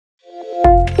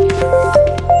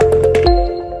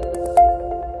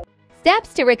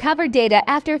Steps to recover data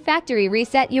after factory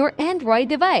reset your Android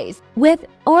device, with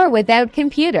or without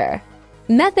computer.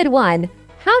 Method 1.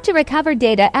 How to recover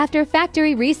data after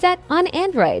factory reset on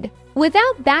Android,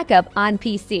 without backup on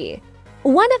PC.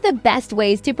 One of the best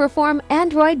ways to perform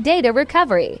Android data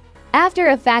recovery after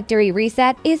a factory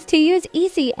reset is to use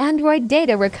Easy Android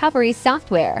Data Recovery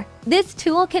software. This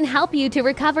tool can help you to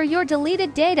recover your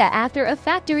deleted data after a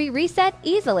factory reset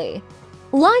easily.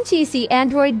 Launch Easy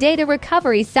Android Data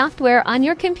Recovery software on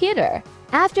your computer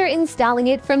after installing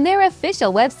it from their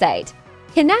official website.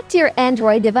 Connect your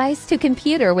Android device to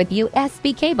computer with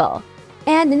USB cable.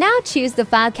 And now choose the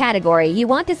file category you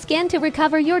want to scan to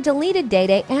recover your deleted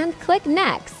data and click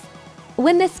Next.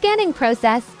 When the scanning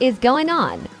process is going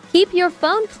on, keep your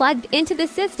phone plugged into the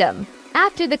system.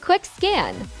 After the quick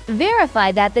scan,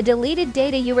 verify that the deleted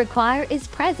data you require is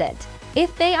present.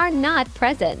 If they are not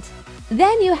present,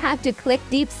 then you have to click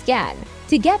Deep Scan.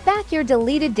 To get back your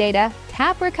deleted data,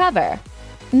 tap Recover.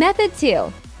 Method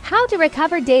 2. How to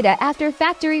recover data after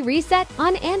factory reset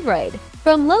on Android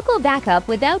from local backup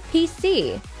without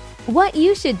PC. What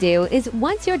you should do is,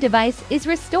 once your device is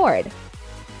restored,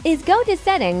 is go to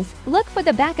Settings, look for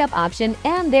the backup option,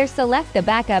 and there select the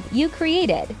backup you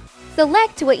created.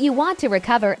 Select what you want to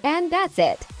recover, and that's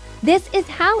it. This is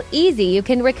how easy you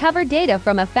can recover data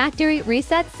from a factory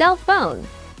reset cell phone.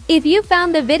 If you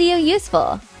found the video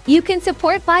useful, you can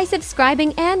support by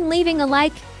subscribing and leaving a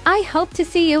like. I hope to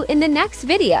see you in the next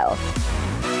video.